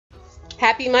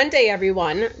Happy Monday,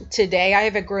 everyone. Today I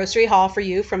have a grocery haul for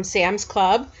you from Sam's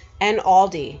Club and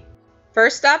Aldi.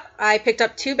 First up, I picked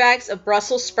up 2 bags of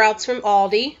Brussels sprouts from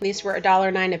Aldi. These were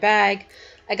 $1.09 a bag.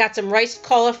 I got some riced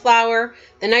cauliflower.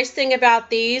 The nice thing about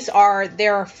these are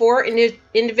there are 4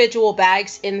 individual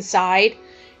bags inside,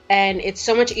 and it's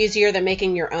so much easier than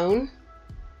making your own.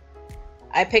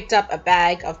 I picked up a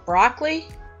bag of broccoli.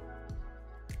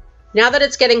 Now that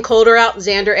it's getting colder out,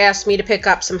 Xander asked me to pick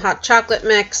up some hot chocolate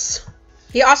mix.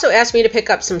 He also asked me to pick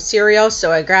up some cereal,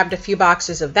 so I grabbed a few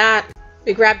boxes of that.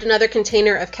 We grabbed another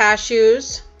container of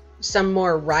cashews, some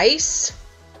more rice,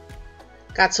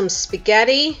 got some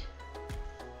spaghetti.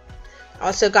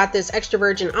 Also got this extra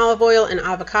virgin olive oil and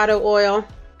avocado oil.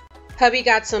 Hubby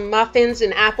got some muffins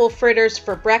and apple fritters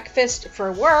for breakfast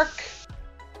for work.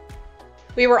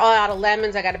 We were all out of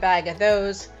lemons. I got a bag of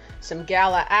those. Some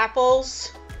Gala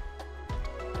apples.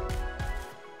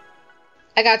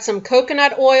 I got some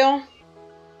coconut oil.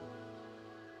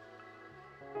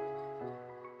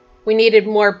 We needed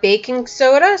more baking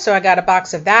soda, so I got a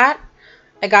box of that.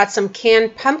 I got some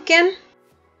canned pumpkin.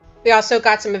 We also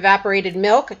got some evaporated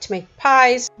milk to make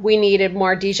pies. We needed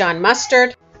more Dijon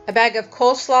mustard. A bag of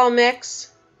coleslaw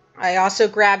mix. I also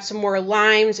grabbed some more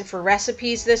limes for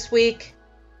recipes this week.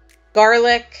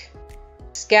 Garlic,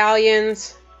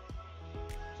 scallions,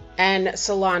 and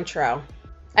cilantro.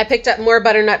 I picked up more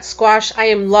butternut squash. I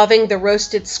am loving the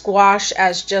roasted squash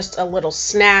as just a little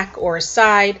snack or a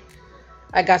side.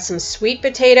 I got some sweet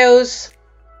potatoes,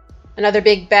 another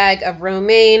big bag of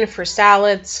romaine for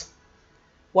salads,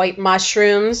 white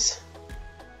mushrooms,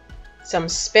 some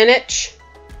spinach,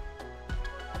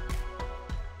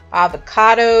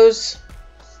 avocados,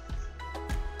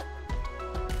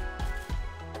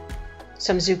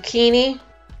 some zucchini,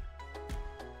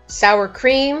 sour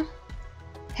cream,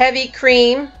 heavy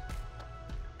cream,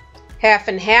 half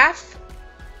and half,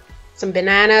 some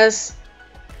bananas,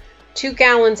 2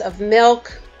 gallons of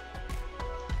milk,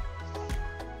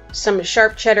 some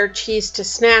sharp cheddar cheese to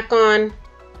snack on,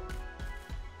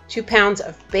 2 pounds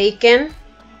of bacon,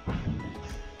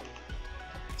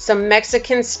 some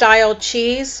Mexican style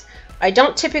cheese. I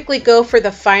don't typically go for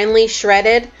the finely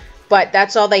shredded, but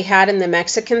that's all they had in the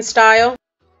Mexican style.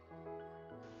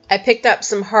 I picked up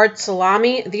some hard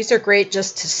salami. These are great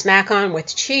just to snack on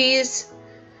with cheese.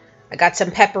 I got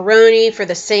some pepperoni for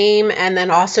the same, and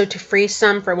then also to freeze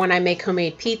some for when I make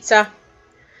homemade pizza.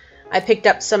 I picked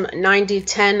up some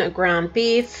 90-10 ground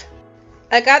beef.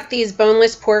 I got these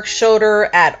boneless pork shoulder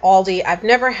at Aldi. I've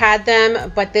never had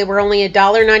them, but they were only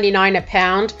 $1.99 a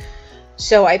pound,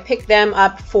 so I picked them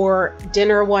up for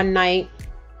dinner one night.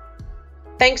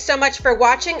 Thanks so much for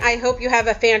watching. I hope you have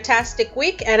a fantastic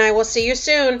week, and I will see you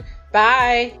soon.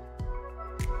 Bye.